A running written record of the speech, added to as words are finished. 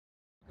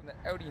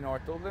the Audi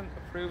North Dublin,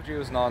 approved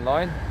using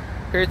online.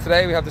 Here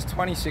today we have this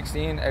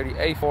 2016 Audi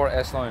A4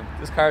 S-Line.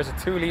 This car is a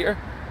 2-litre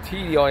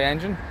TDI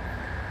engine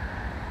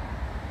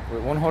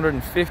with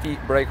 150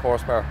 brake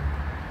horsepower.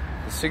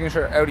 The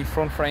signature Audi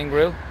front frame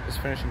grille is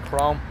finished in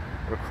chrome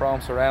with a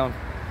chrome surround,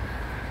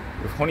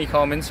 with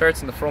honeycomb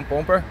inserts in the front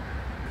bumper,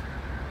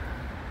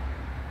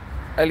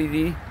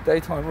 LED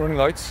daytime running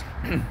lights.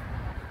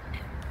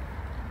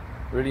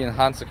 Really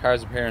enhance the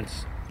car's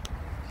appearance.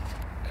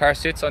 The car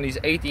sits on these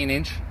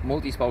 18-inch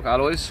multi-spoke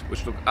alloys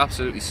which look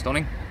absolutely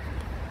stunning.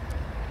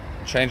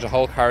 Change the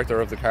whole character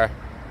of the car.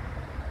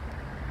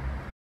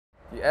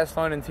 The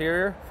S-Line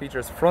interior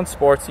features front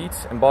sport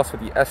seats embossed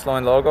with the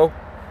S-Line logo.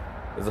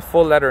 There's a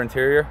full leather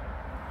interior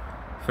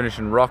finished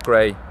in rock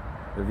grey.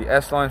 We have the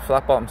S-Line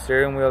flat bottom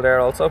steering wheel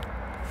there also.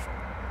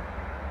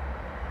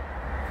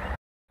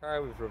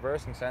 Car with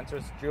reversing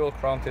sensors, dual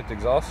chrome tipped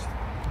exhaust,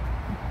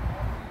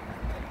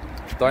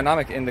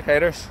 dynamic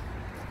indicators.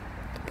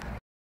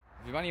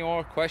 If you have any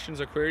more questions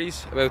or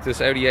queries about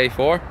this Audi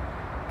A4,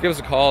 give us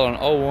a call on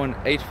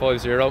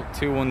 01850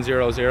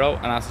 2100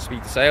 and ask to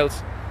speak to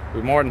sales.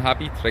 We're more than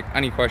happy to take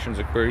any questions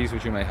or queries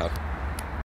which you may have.